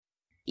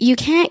You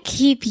can't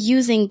keep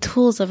using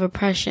tools of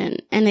oppression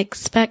and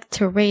expect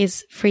to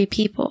raise free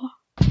people.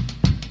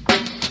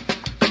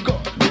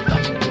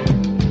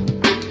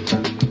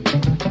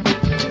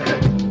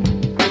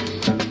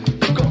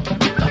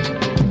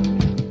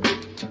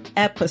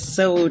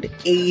 Episode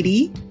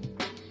 80.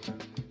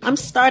 I'm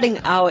starting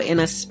out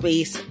in a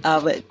space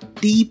of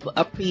deep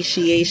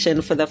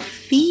appreciation for the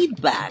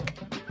feedback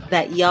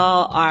that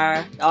y'all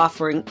are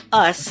offering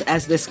us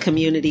as this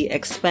community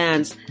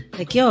expands.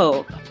 Like,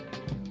 yo,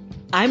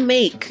 I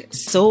make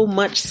so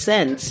much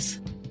sense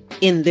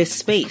in this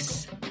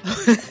space.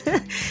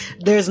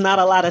 There's not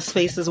a lot of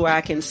spaces where I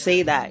can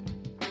say that.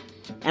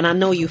 And I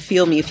know you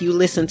feel me. If you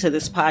listen to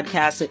this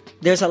podcast,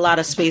 there's a lot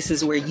of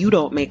spaces where you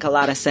don't make a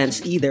lot of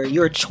sense either.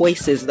 Your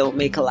choices don't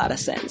make a lot of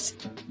sense.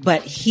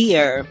 But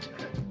here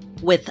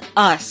with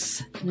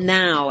us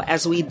now,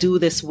 as we do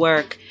this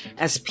work,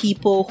 as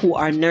people who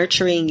are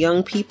nurturing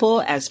young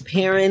people, as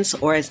parents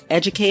or as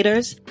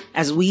educators,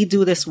 as we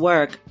do this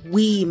work,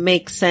 we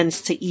make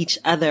sense to each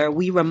other.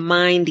 We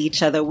remind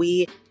each other.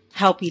 We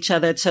help each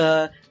other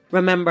to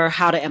remember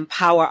how to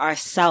empower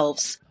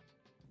ourselves.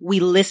 We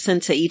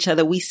listen to each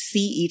other. We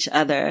see each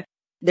other.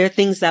 There are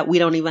things that we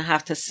don't even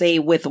have to say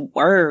with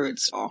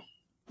words.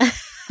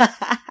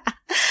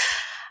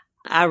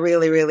 I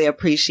really, really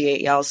appreciate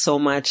y'all so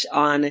much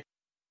on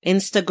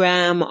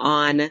Instagram,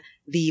 on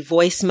the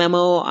voice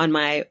memo, on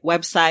my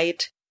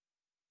website,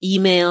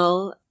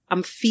 email.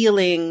 I'm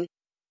feeling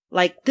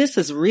like this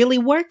is really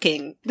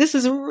working. This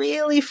is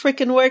really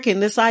freaking working.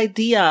 This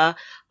idea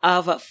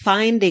of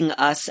finding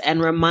us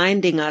and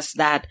reminding us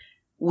that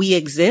we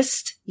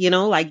exist,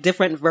 like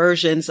different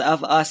versions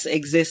of us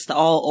exist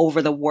all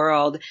over the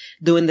world,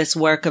 doing this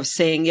work of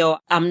saying, yo,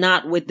 I'm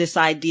not with this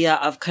idea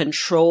of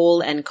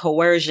control and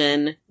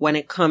coercion when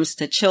it comes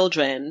to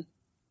children.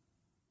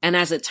 And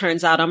as it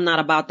turns out, I'm not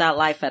about that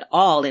life at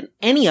all in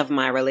any of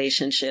my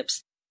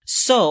relationships.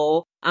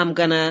 So I'm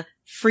gonna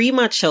free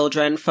my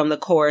children from the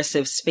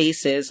coercive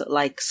spaces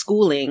like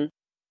schooling.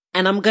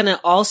 And I'm gonna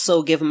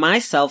also give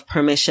myself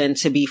permission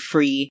to be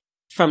free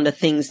from the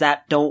things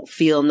that don't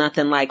feel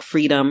nothing like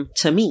freedom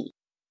to me.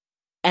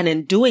 And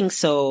in doing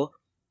so,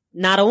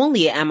 not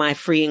only am I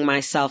freeing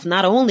myself,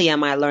 not only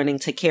am I learning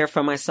to care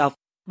for myself,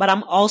 but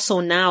I'm also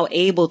now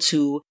able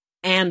to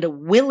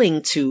and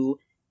willing to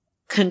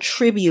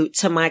contribute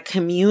to my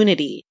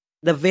community,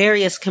 the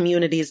various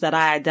communities that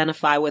I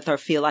identify with or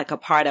feel like a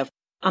part of.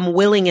 I'm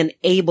willing and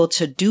able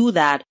to do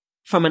that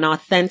from an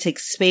authentic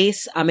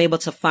space. I'm able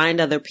to find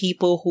other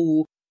people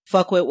who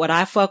fuck with what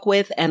I fuck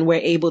with, and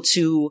we're able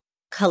to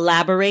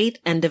collaborate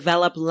and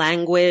develop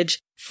language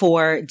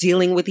for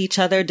dealing with each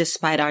other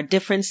despite our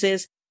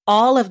differences.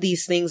 All of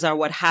these things are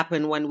what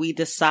happen when we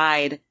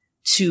decide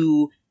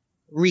to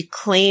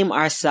reclaim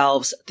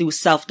ourselves through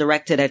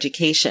self-directed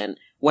education.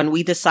 When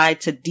we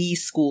decide to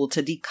de-school,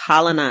 to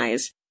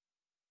decolonize,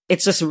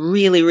 it's just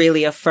really,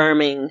 really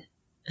affirming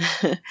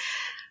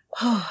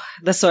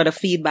the sort of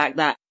feedback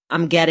that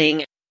I'm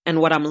getting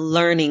and what I'm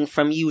learning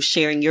from you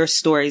sharing your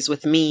stories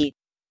with me.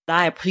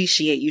 I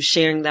appreciate you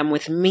sharing them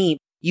with me.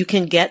 You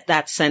can get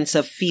that sense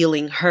of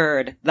feeling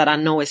heard that I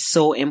know is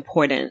so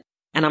important.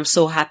 And I'm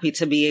so happy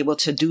to be able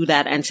to do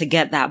that and to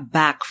get that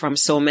back from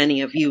so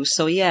many of you.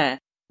 So yeah,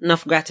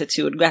 enough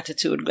gratitude.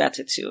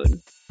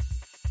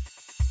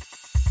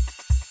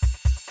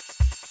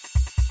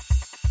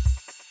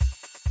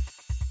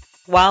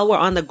 While we're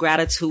on the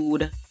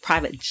gratitude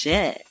private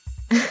jet,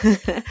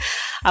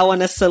 I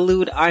want to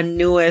salute our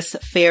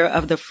newest Fair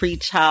of the Free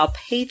Child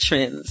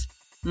patrons,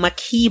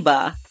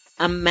 Makiba,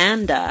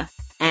 Amanda,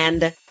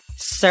 and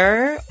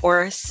Sir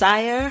or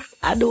Sire,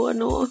 I don't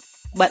know.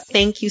 But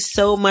thank you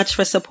so much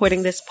for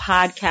supporting this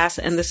podcast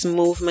and this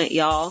movement,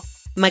 y'all.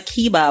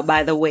 Makiba,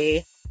 by the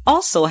way,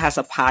 also has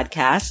a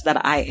podcast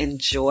that I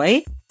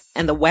enjoy,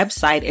 and the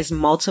website is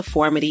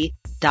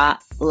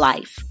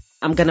multiformity.life.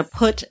 I'm going to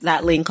put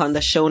that link on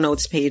the show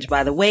notes page,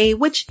 by the way,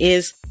 which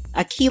is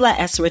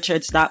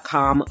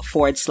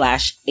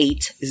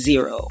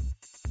akilasrichards.com/80.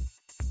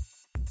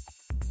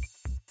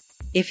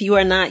 If you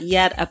are not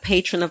yet a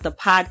patron of the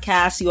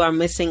podcast, you are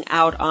missing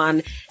out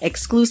on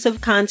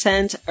exclusive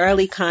content,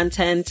 early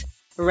content,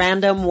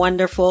 random,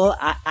 wonderful,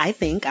 I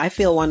think, I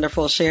feel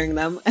wonderful sharing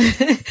them,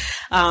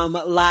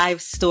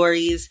 live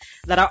stories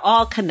that are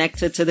all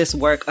connected to this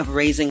work of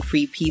raising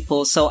free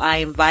people. So I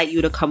invite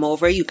you to come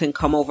over. You can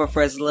come over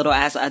for as little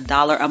as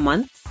 $1 a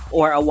month,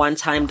 or a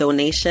one-time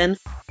donation,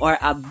 or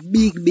a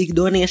big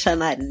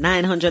donation at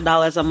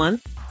 $900 a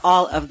month.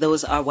 All of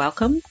those are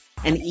welcome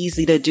and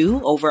easy to do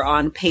over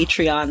on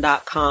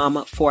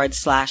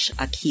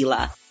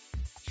patreon.com/Akila.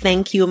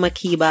 Thank you,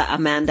 Makiba,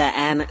 Amanda,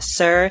 and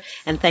Sir.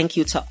 And thank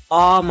you to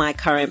all my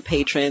current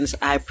patrons.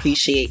 I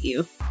appreciate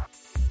you.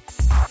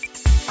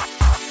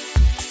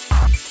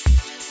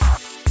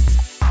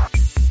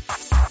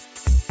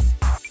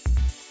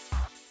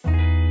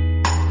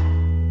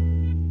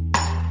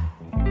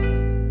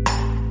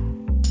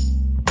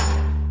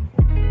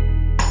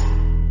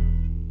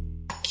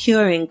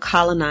 Curing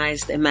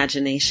colonized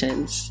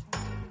imaginations.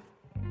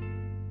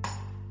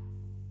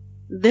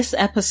 This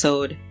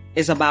episode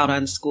is about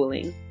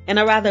unschooling in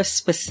a rather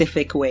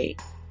specific way.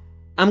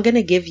 I'm going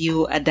to give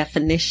you a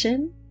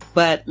definition,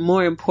 but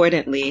more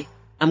importantly,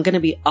 I'm going to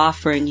be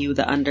offering you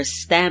the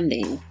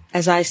understanding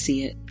as I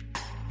see it.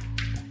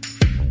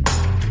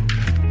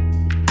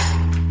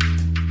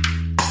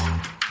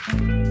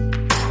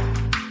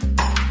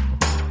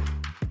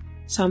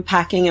 So I'm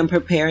packing and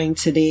preparing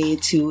today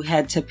to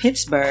head to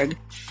Pittsburgh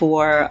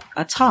for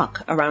a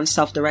talk around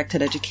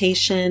self-directed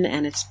education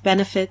and its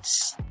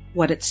benefits,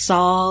 what it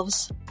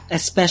solves,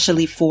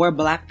 especially for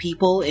Black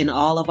people in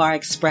all of our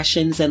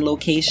expressions and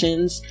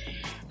locations.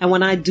 And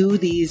when I do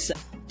these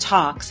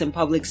talks in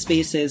public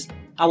spaces,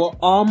 I will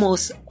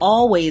almost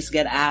always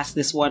get asked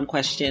this one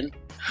question: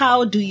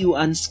 how do you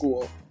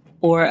unschool?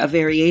 Or a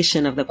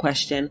variation of the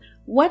question,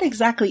 what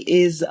exactly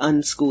is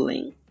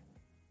unschooling?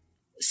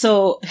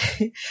 So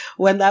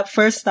when that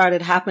first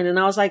started happening,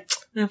 I was like,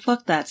 man,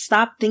 fuck that.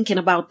 Stop thinking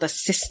about the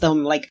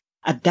system like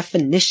a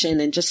definition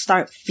and just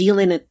start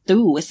feeling it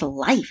through. It's a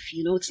life,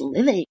 it's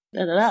living.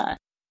 Da, da, da.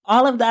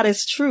 All of that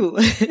is true.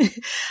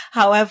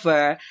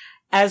 However,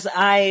 as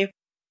I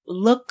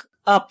look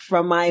up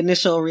from my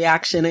initial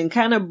reaction and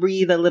kind of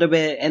breathe a little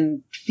bit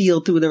and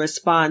feel through the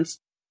response,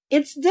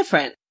 it's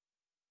different.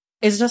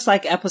 It's just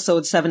like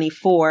episode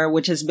 74,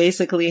 which is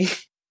basically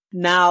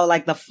now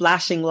like the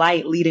flashing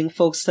light leading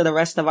folks to the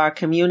rest of our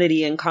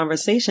community and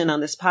conversation on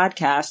this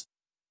podcast.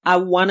 I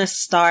want to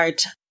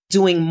start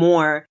doing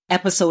more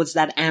episodes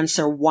that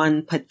answer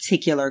one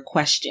particular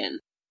question.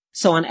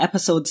 So on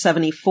episode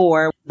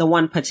 74, the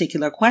one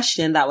particular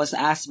question that was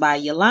asked by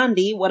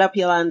Yolandi, what up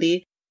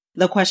Yolandi?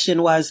 The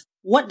question was,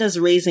 what does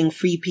raising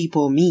free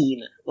people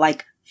mean?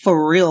 Like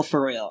for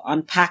real,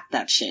 unpack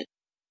that shit.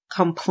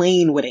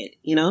 Complain with it,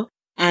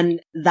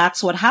 And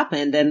that's what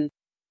happened. And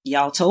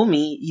y'all told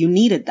me you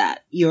needed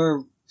that.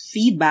 Your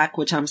feedback,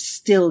 which I'm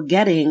still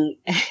getting,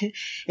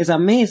 is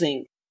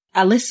amazing.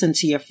 I listened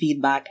to your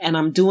feedback and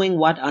I'm doing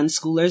what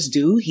unschoolers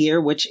do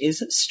here, which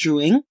is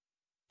strewing,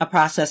 a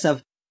process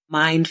of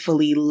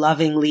mindfully,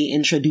 lovingly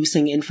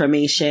introducing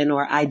information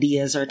or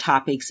ideas or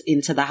topics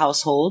into the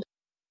household.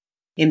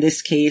 In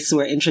this case,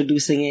 we're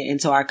introducing it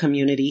into our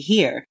community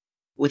here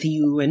with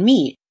you and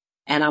me.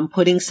 And I'm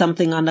putting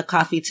something on the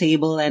coffee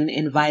table and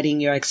inviting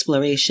your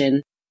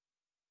exploration.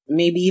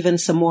 Maybe even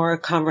some more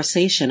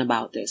conversation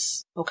about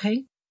this.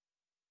 Okay.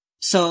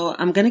 So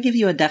I'm going to give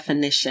you a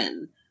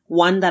definition,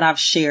 one that I've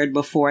shared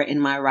before in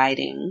my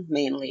writing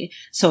mainly.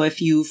 So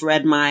if you've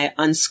read my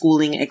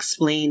Unschooling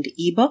Explained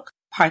ebook,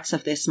 parts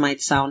of this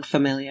might sound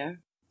familiar.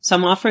 So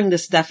I'm offering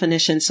this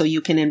definition so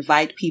you can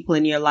invite people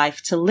in your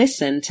life to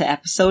listen to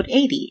episode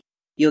 80.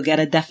 You'll get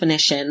a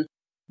definition,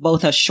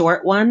 both a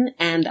short one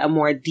and a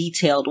more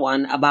detailed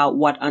one about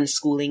what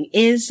unschooling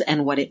is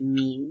and what it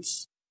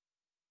means.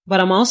 But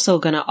I'm also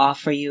going to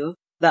offer you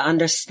the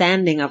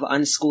understanding of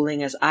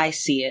unschooling as I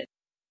see it.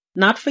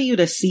 Not for you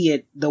to see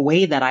it the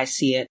way that I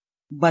see it,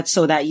 but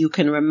so that you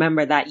can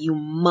remember that you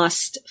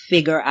must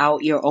figure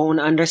out your own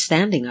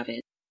understanding of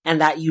it. And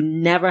that you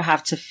never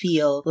have to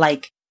feel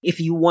like if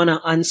you want to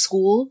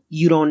unschool,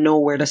 you don't know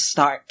where to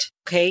start.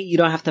 Okay? You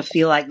don't have to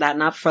feel like that,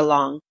 not for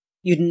long.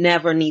 You'd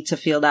never need to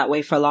feel that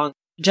way for long.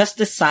 Just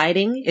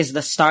deciding is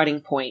the starting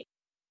point.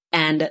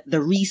 And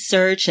the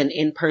research and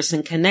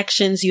in-person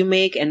connections you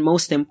make, and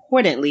most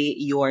importantly,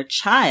 your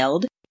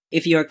child,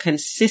 if you're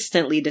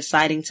consistently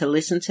deciding to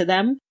listen to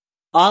them,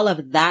 all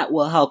of that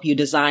will help you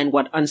design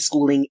what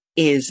unschooling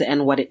is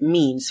and what it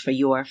means for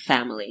your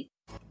family.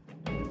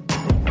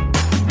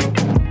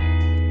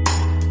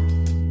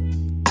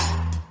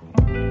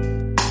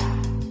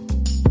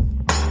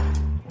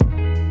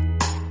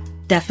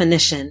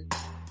 Definition.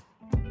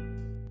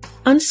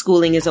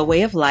 Unschooling is a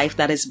way of life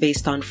that is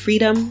based on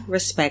freedom,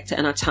 respect,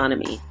 and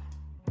autonomy.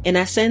 In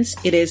essence,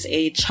 it is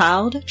a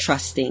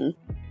child-trusting,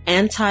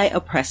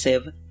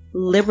 anti-oppressive,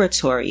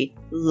 liberatory,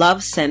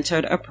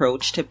 love-centered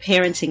approach to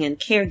parenting and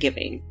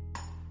caregiving.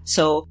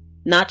 So,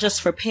 not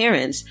just for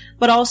parents,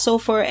 but also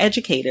for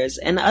educators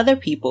and other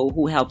people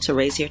who help to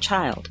raise your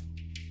child.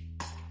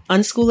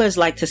 Unschoolers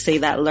like to say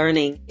that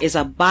learning is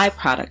a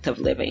byproduct of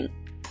living,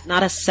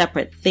 not a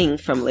separate thing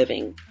from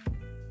living.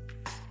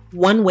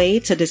 One way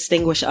to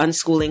distinguish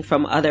unschooling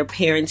from other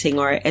parenting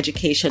or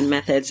education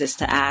methods is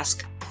to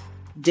ask,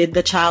 did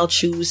the child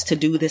choose to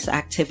do this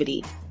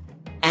activity?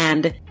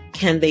 And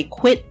can they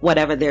quit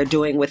whatever they're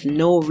doing with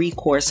no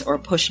recourse or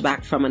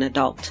pushback from an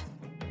adult?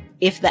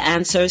 If the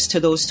answers to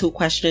those two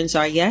questions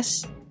are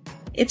yes,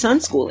 it's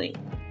unschooling.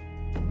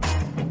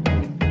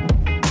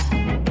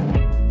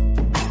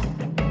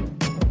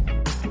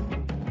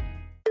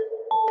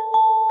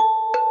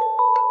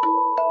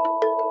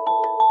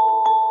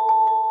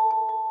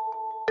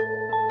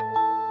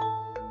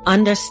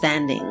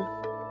 Understanding.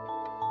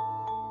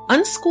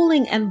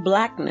 Unschooling and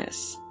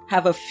Blackness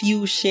have a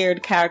few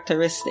shared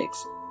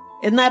characteristics.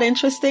 Isn't that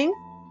interesting?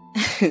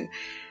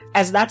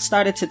 As that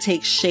started to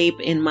take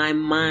shape in my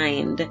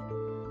mind,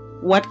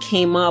 what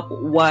came up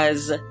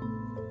was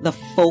the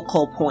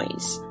focal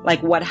points.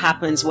 Like what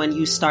happens when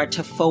you start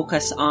to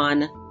focus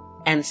on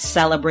and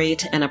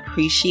celebrate and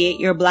appreciate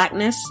your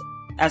Blackness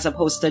as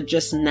opposed to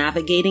just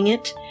navigating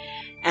it.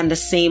 And the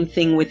same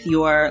thing with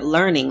your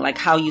learning, like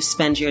how you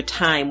spend your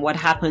time. What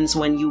happens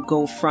when you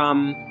go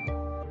from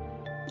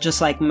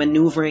just like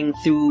maneuvering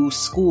through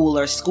school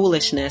or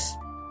schoolishness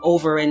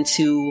over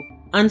into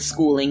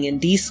unschooling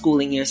and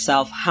deschooling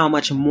yourself? How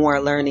much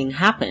more learning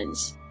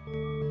happens?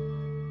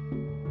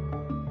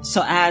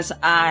 So as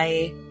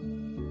I,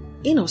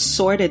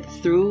 sorted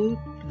through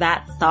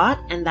that thought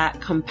and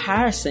that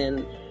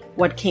comparison,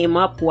 what came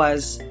up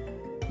was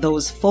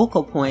those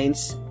focal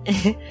points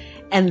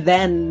and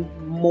then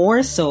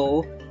more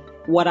so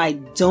what I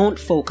don't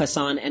focus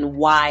on and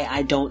why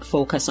I don't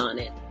focus on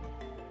it.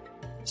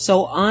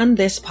 So on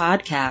this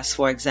podcast,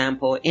 for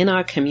example, in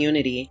our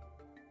community,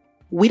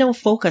 we don't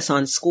focus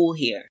on school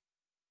here.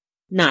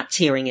 Not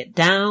tearing it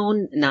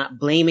down, not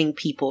blaming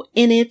people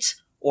in it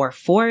or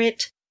for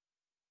it,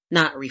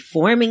 not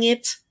reforming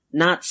it,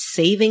 not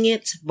saving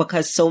it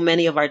because so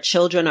many of our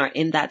children are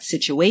in that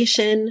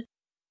situation,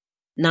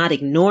 not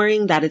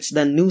ignoring that it's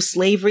the new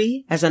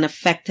slavery as an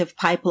effective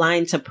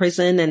pipeline to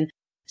prison and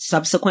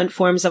subsequent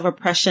forms of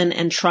oppression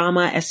and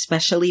trauma,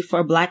 especially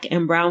for Black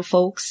and brown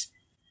folks.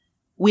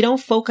 We don't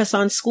focus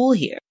on school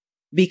here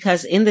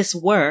because in this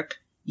work,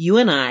 you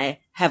and I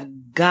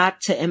have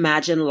got to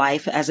imagine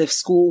life as if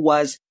school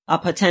was a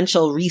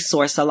potential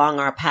resource along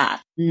our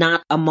path,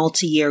 not a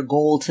multi-year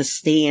goal to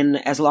stay in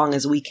as long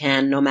as we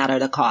can, no matter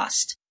the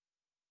cost.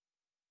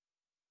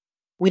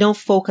 We don't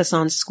focus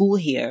on school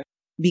here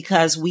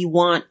because we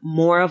want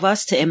more of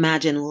us to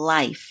imagine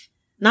life,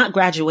 not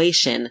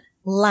graduation,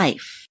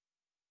 life.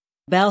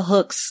 Bell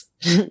Hooks,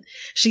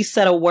 she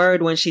said a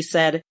word when she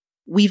said,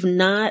 we've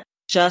not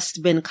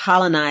just been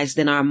colonized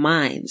in our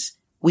minds,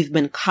 we've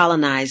been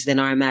colonized in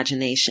our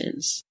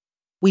imaginations.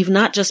 We've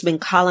not just been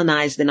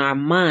colonized in our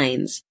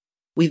minds,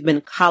 we've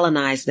been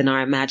colonized in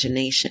our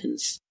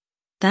imaginations.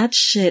 That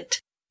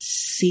shit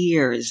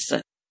sears.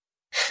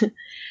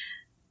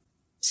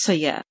 So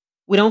yeah,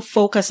 we don't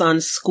focus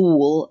on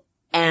school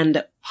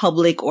and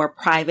public or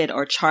private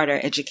or charter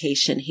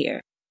education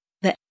here.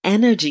 The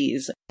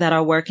energies that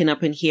are working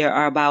up in here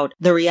are about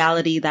the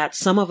reality that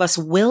some of us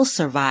will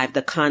survive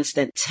the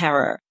constant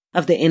terror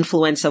of the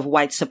influence of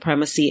white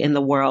supremacy in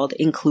the world,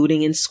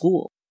 including in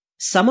school.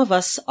 Some of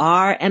us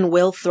are and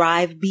will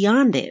thrive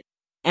beyond it,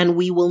 and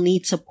we will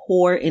need to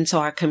pour into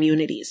our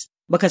communities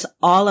because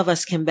all of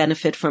us can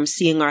benefit from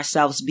seeing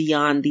ourselves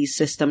beyond these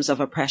systems of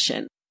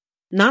oppression,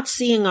 not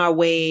seeing our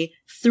way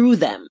through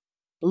them,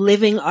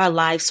 living our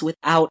lives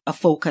without a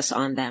focus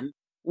on them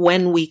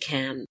when we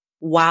can,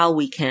 while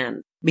we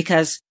can,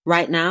 because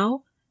right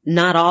now,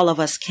 not all of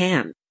us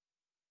can.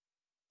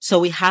 So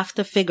we have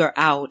to figure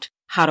out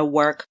how to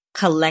work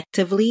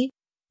collectively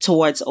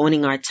towards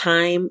owning our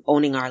time,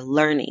 owning our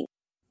learning,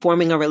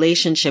 forming a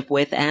relationship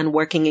with and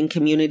working in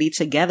community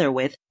together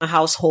with a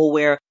household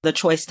where the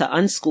choice to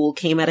unschool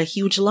came at a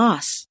huge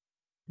loss.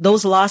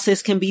 Those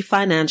losses can be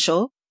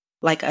financial,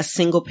 like a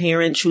single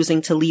parent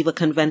choosing to leave a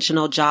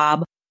conventional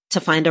job to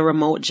find a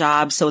remote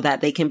job so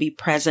that they can be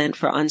present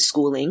for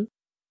unschooling.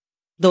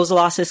 Those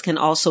losses can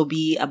also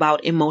be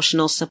about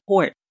emotional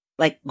support,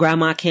 like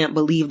grandma can't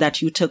believe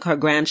that you took her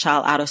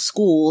grandchild out of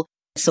school,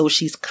 so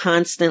she's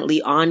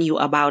constantly on you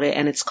about it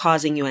and it's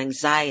causing you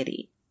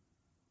anxiety.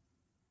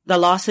 The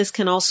losses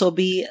can also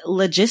be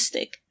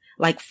logistic,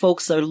 like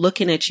folks are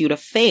looking at you to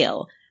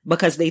fail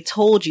because they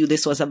told you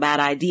this was a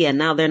bad idea and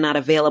now they're not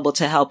available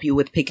to help you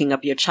with picking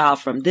up your child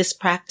from this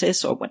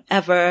practice or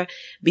whatever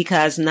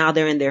because now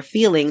they're in their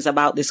feelings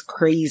about this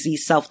crazy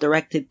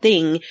self-directed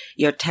thing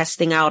you're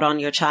testing out on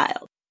your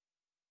child.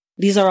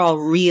 These are all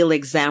real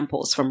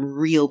examples from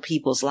real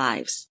people's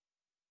lives.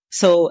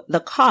 So the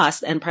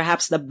cost and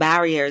perhaps the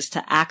barriers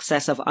to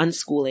access of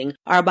unschooling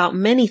are about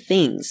many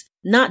things,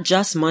 not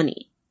just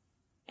money.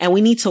 And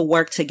we need to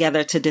work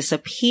together to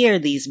disappear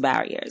these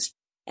barriers.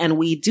 And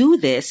we do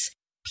this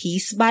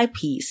piece by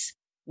piece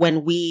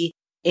when we,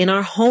 in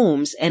our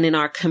homes and in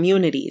our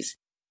communities,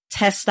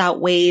 test out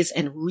ways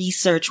and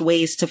research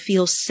ways to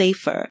feel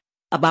safer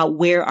about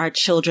where our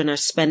children are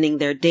spending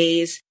their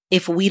days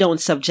if we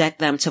don't subject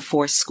them to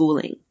forced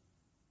schooling.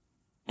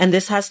 And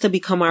this has to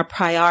become our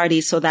priority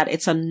so that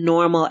it's a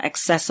normal,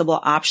 accessible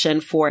option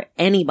for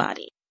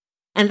anybody.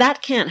 And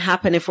that can't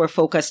happen if we're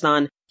focused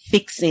on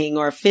fixing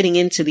or fitting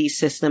into these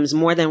systems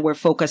more than we're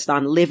focused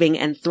on living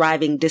and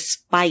thriving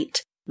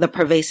despite the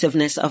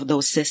pervasiveness of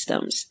those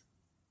systems.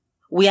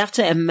 We have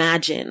to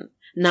imagine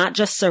not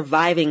just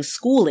surviving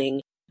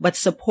schooling, but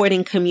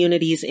supporting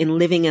communities in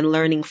living and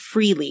learning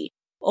freely,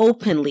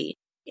 openly,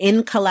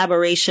 in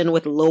collaboration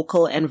with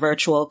local and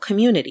virtual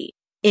community,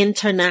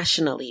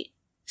 internationally,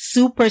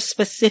 super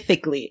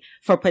specifically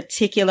for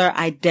particular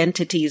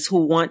identities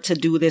who want to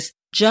do this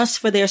just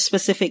for their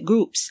specific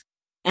groups,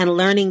 and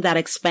learning that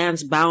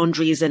expands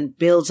boundaries and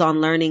builds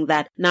on learning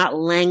that not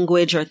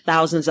language or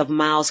thousands of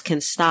miles can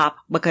stop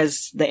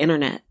because the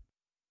internet.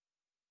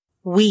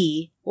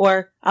 We,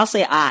 or I'll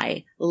say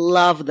I,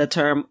 love the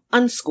term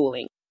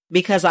unschooling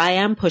because I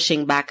am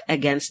pushing back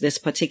against this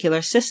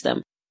particular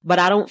system, but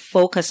I don't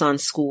focus on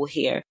school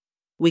here.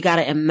 we got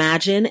to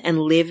imagine and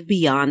live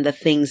beyond the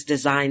things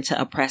designed to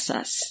oppress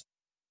us.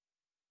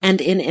 And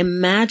in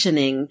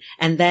imagining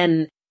and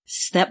then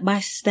step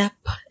by step,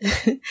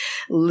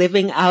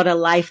 living out a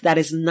life that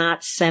is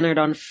not centered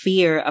on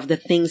fear of the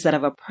things that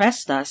have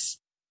oppressed us,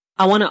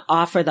 I want to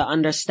offer the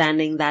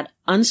understanding that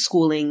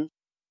unschooling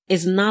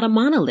is not a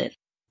monolith.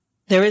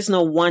 There is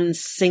no one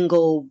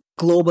single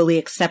globally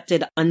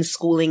accepted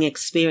unschooling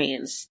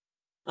experience.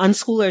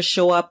 Unschoolers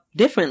show up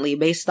differently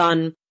based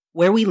on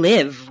where we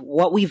live,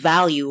 what we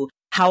value,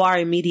 how our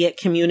immediate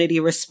community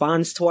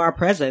responds to our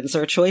presence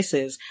or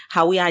choices,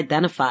 how we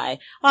identify,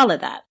 all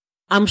of that.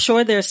 I'm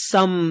sure there's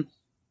some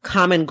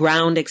common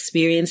ground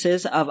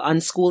experiences of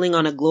unschooling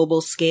on a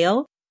global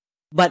scale,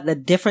 but the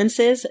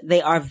differences,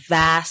 they are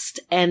vast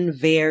and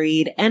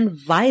varied and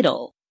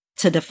vital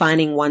to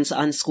defining one's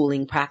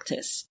unschooling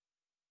practice.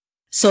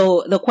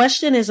 So the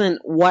question isn't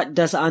what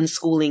does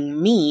unschooling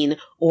mean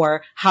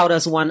or how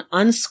does one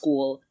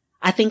unschool?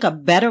 I think a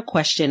better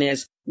question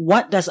is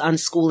what does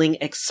unschooling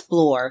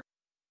explore?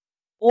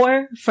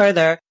 Or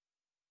further,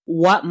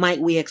 what might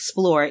we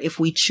explore if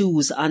we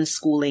choose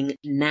unschooling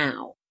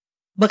now?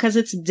 Because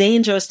it's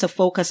dangerous to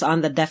focus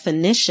on the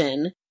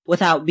definition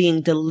without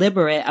being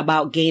deliberate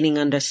about gaining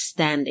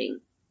understanding.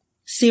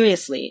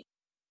 Seriously,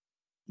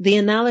 the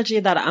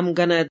analogy that I'm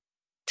going to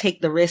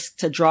take the risk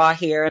to draw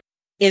here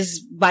is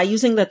by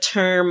using the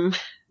term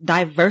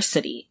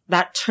diversity,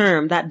 that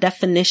term, that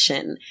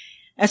definition,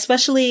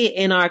 especially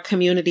in our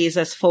communities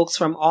as folks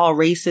from all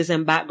races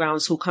and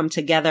backgrounds who come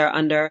together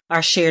under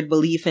our shared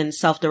belief in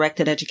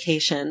self-directed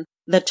education.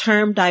 The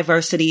term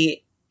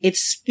diversity, it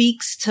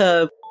speaks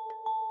to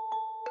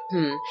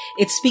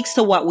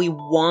what we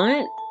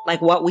want,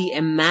 like what we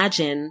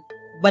imagine,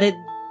 but it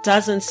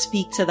doesn't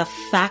speak to the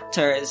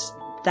factors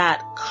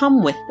that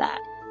come with that.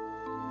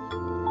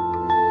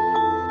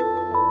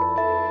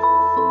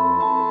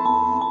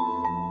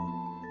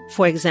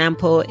 For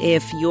example,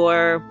 if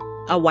you're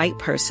a white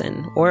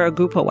person or a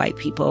group of white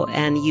people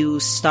and you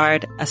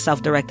start a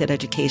self-directed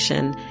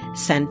education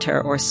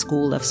center or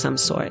school of some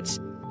sorts,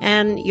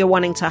 and you're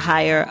wanting to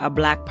hire a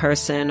Black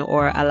person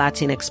or a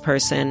Latinx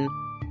person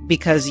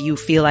because you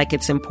feel like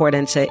it's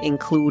important to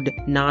include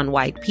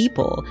non-white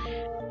people.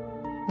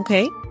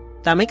 Okay,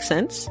 that makes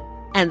sense.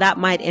 And that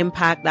might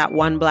impact that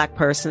one Black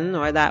person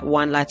or that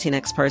one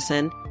Latinx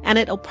person. And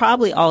it'll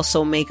probably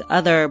also make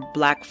other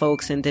Black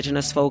folks,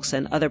 Indigenous folks,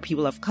 and other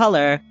people of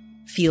color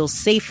feel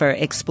safer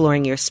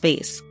exploring your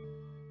space.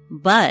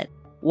 But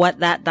what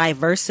that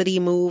diversity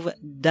move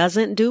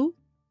doesn't do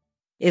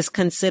is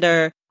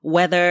consider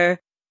whether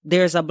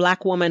there's a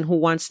Black woman who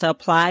wants to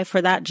apply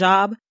for that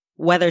job,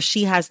 whether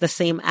she has the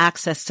same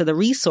access to the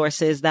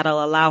resources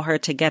that'll allow her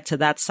to get to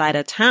that side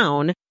of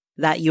town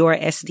that your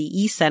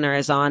SDE center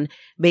is on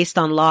based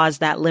on laws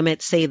that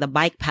limit, say, the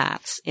bike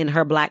paths in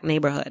her Black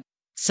neighborhood.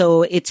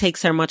 So it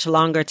takes her much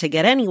longer to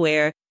get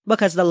anywhere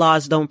because the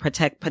laws don't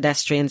protect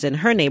pedestrians in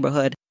her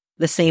neighborhood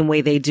the same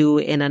way they do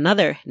in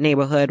another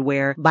neighborhood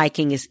where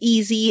biking is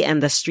easy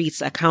and the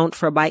streets account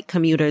for bike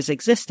commuters'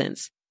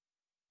 existence.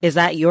 Is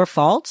that your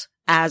fault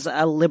as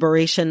a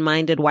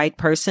liberation-minded white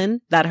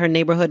person that her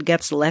neighborhood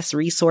gets less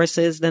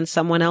resources than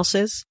someone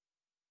else's?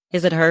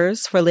 Is it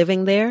hers for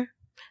living there?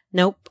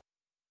 Nope.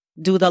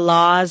 Do the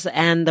laws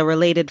and the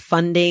related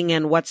funding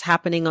and what's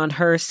happening on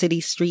her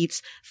city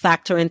streets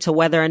factor into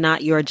whether or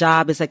not your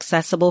job is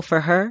accessible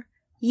for her?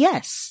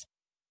 Yes.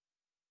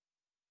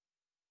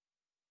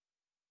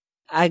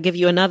 I'll give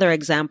you another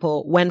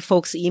example. When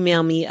folks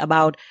email me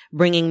about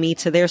bringing me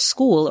to their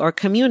school or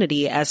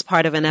community as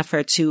part of an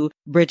effort to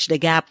bridge the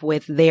gap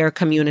with their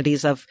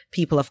communities of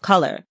people of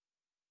color.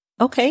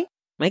 Okay,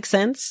 makes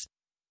sense.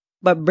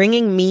 But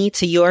bringing me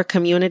to your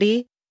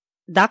community,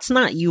 that's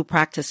not you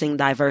practicing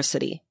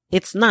diversity.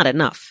 It's not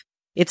enough.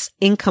 It's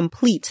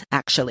incomplete,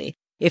 actually,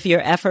 if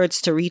your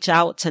efforts to reach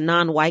out to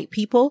non-white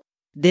people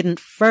didn't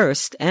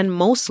first and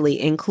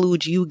mostly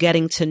include you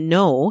getting to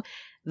know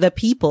the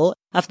people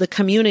of the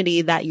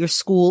community that your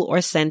school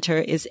or center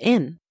is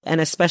in, and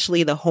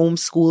especially the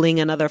homeschooling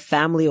and other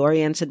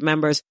family-oriented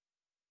members.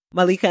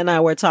 Malika and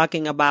I were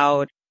talking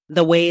about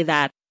the way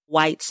that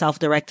white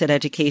self-directed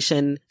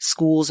education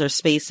schools or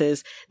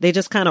spaces, they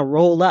just kind of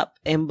roll up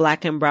in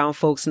Black and brown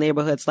folks'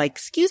 neighborhoods like,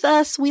 excuse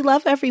us, we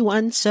love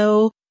everyone.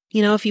 So,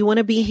 if you want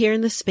to be here in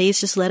the space,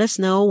 just let us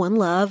know, one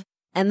love.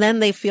 And then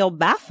they feel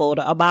baffled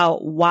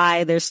about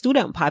why their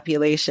student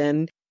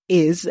population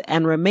is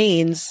and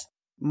remains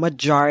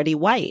majority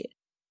white.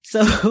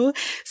 So,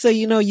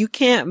 you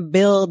can't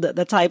build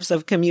the types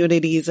of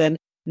communities and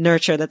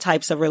nurture the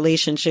types of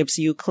relationships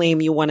you claim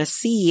you want to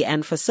see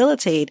and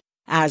facilitate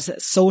as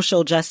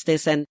social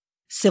justice and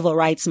civil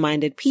rights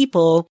minded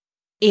people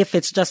if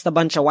it's just a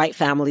bunch of white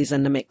families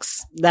in the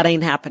mix. That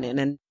ain't happening.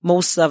 And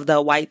most of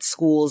the white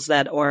schools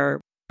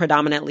or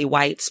predominantly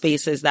white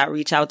spaces that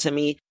reach out to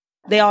me,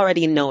 they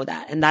already know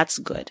that, and that's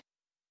good.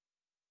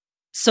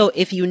 So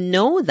if you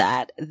know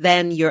that,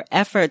 then your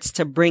efforts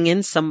to bring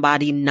in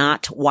somebody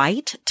not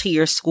white to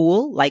your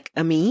school, like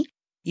me,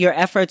 your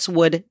efforts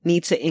would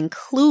need to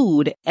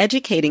include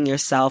educating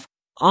yourself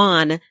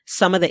on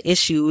some of the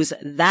issues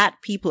that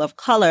people of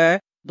color,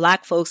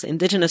 Black folks,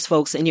 Indigenous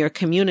folks in your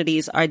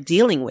communities are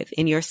dealing with,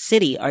 in your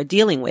city are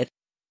dealing with,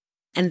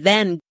 and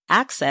then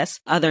access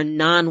other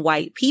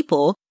non-white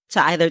people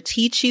to either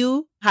teach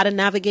you how to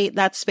navigate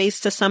that space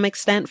to some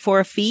extent for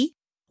a fee,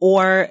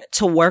 or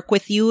to work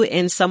with you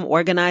in some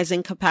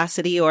organizing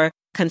capacity or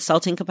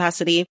consulting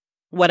capacity,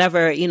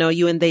 whatever,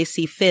 you and they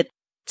see fit,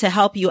 to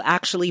help you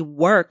actually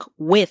work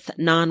with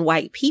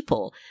non-white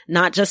people,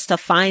 not just to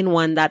find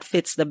one that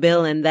fits the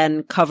bill and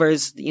then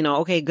covers,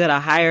 okay, good, I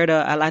hired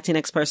a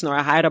Latinx person, or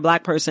I hired a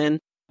Black person,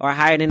 or I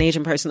hired an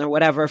Asian person, or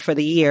whatever for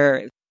the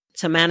year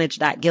to manage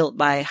that guilt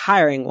by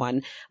hiring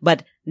one.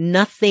 But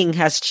nothing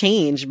has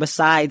changed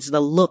besides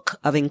the look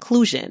of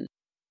inclusion.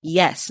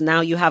 Yes,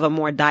 now you have a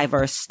more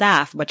diverse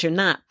staff, but you're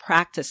not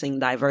practicing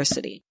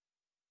diversity.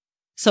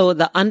 So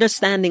the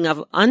understanding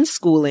of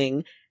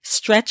unschooling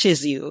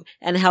stretches you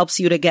and helps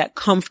you to get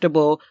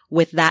comfortable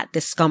with that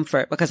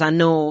discomfort, because I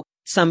know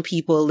some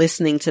people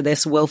listening to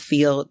this will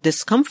feel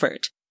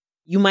discomfort.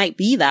 You might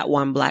be that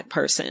one Black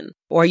person,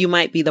 or you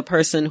might be the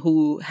person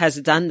who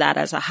has done that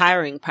as a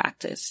hiring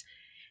practice.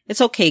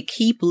 It's okay.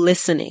 Keep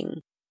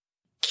listening.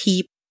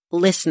 Keep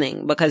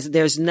listening, because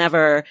there's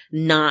never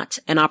not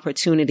an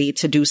opportunity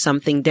to do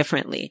something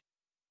differently.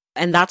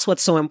 And that's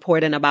what's so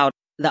important about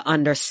the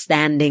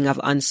understanding of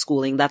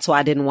unschooling. That's why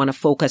I didn't want to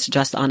focus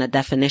just on a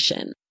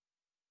definition.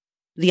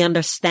 The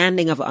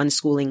understanding of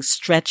unschooling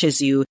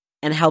stretches you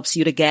and helps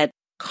you to get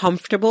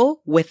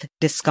comfortable with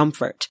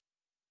discomfort,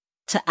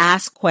 to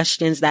ask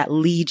questions that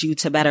lead you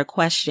to better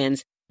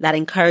questions, that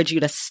encourage you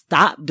to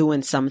stop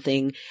doing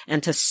something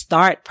and to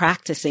start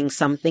practicing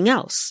something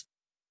else,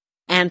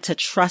 and to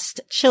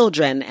trust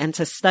children and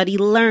to study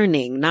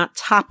learning, not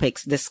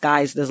topics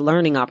disguised as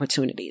learning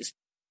opportunities,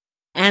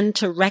 and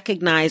to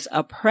recognize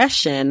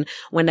oppression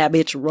when that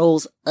bitch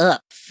rolls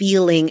up,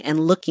 feeling and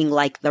looking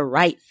like the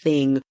right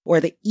thing or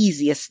the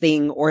easiest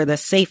thing or the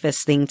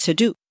safest thing to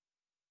do.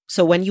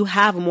 So when you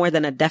have more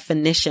than a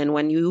definition,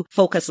 when you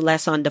focus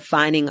less on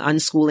defining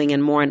unschooling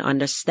and more on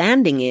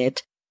understanding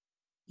it,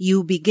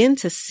 you begin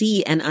to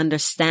see and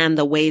understand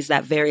the ways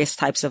that various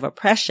types of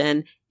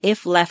oppression,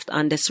 if left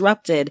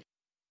undisrupted,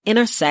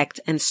 intersect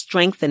and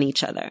strengthen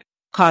each other,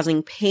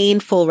 causing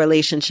painful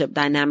relationship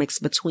dynamics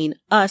between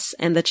us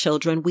and the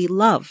children we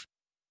love.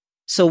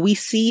 So we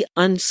see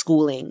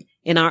unschooling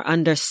in our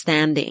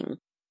understanding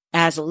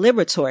as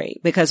liberatory,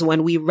 because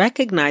when we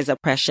recognize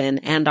oppression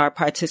and our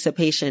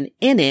participation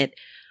in it,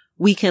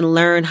 we can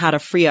learn how to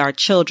free our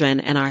children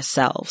and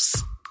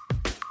ourselves.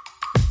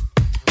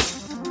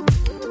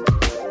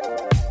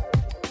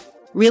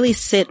 Really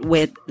sit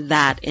with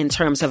that in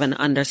terms of an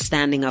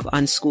understanding of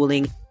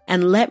unschooling,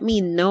 and let me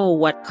know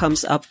what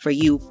comes up for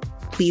you.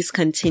 Please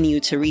continue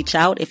to reach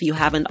out. If you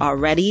haven't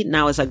already,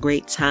 now is a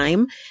great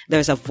time.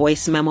 There's a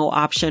voice memo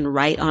option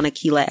right on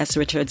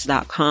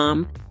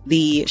AkilahSRichards.com.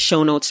 The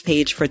show notes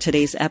page for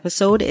today's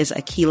episode is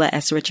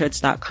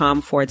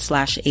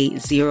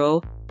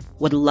AkilahSRichards.com/80.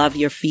 Would love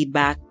your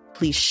feedback.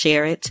 Please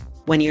share it.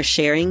 When you're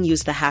sharing,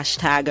 use the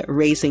hashtag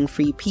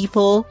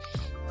 #RaisingFreePeople.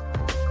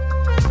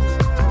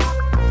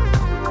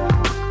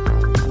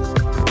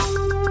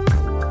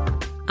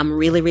 I'm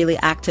really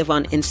active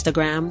on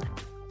Instagram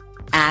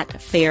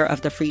at Fair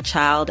of the Free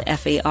Child,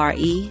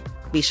 FARE.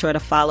 Be sure to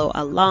follow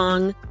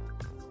along.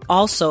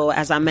 Also,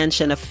 as I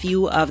mentioned, a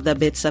few of the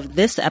bits of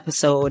this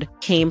episode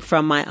came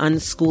from my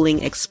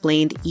Unschooling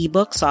Explained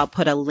ebook, so I'll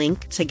put a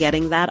link to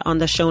getting that on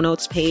the show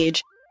notes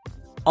page.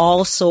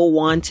 Also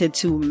wanted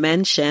to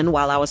mention,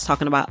 while I was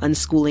talking about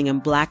unschooling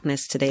and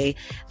Blackness today,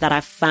 that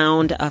I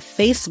found a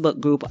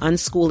Facebook group,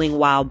 Unschooling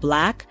While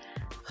Black.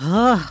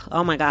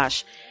 Oh my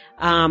gosh.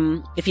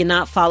 If you're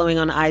not following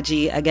on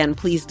IG, again,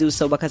 please do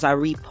so, because I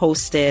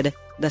reposted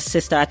the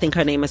sister, I think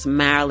her name is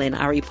Marilyn.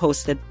 I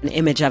reposted an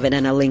image of it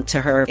and a link to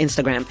her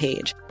Instagram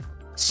page.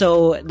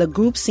 So the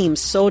group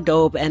seems so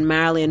dope. And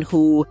Marilyn,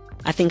 who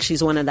I think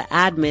she's one of the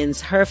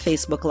admins, her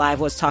Facebook Live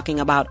was talking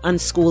about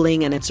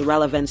unschooling and its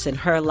relevance in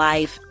her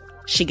life.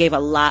 She gave a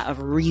lot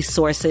of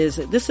resources.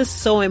 This is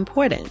so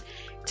important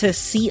to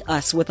see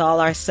us with all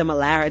our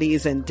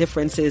similarities and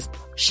differences,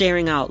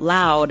 sharing out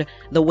loud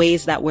the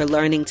ways that we're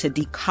learning to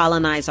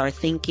decolonize our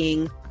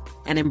thinking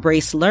and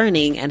embrace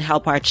learning and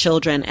help our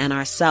children and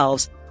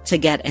ourselves to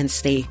get and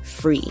stay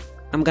free.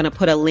 I'm going to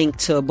put a link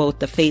to both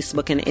the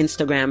Facebook and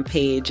Instagram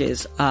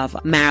pages of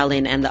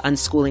Marilyn and the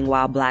Unschooling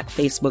While Black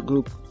Facebook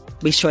group.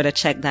 Be sure to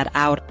check that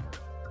out.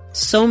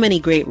 So many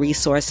great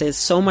resources,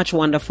 so much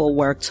wonderful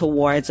work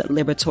towards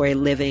liberatory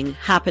living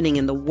happening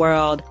in the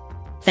world.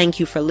 Thank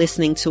you for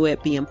listening to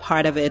it, being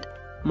part of it.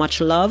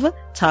 Much love.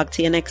 Talk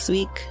to you next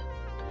week.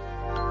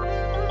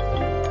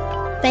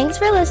 Thanks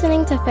for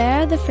listening to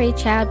Fair of the Free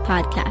Child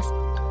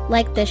podcast.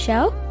 Like the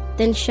show?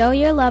 Then show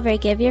your love or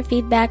give your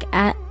feedback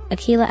at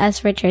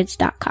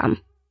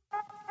AkilahSRichards.com.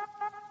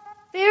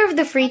 Fair of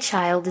the Free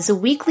Child is a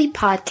weekly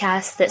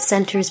podcast that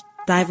centers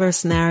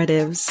diverse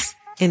narratives,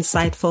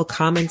 insightful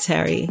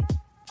commentary,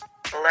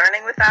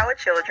 learning with our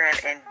children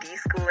and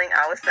deschooling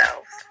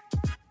ourselves,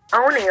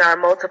 owning our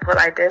multiple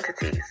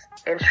identities,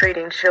 and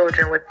treating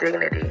children with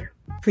dignity.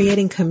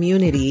 creating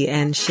community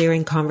and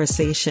sharing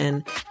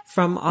conversation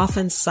from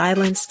often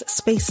silenced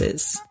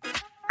spaces.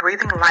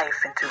 Breathing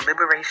life into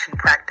liberation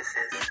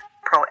practices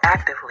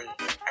proactively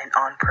and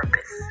on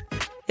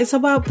purpose. It's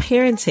about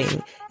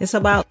parenting. It's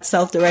about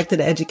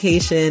self-directed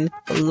education,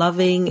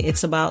 loving.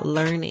 It's about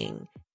learning.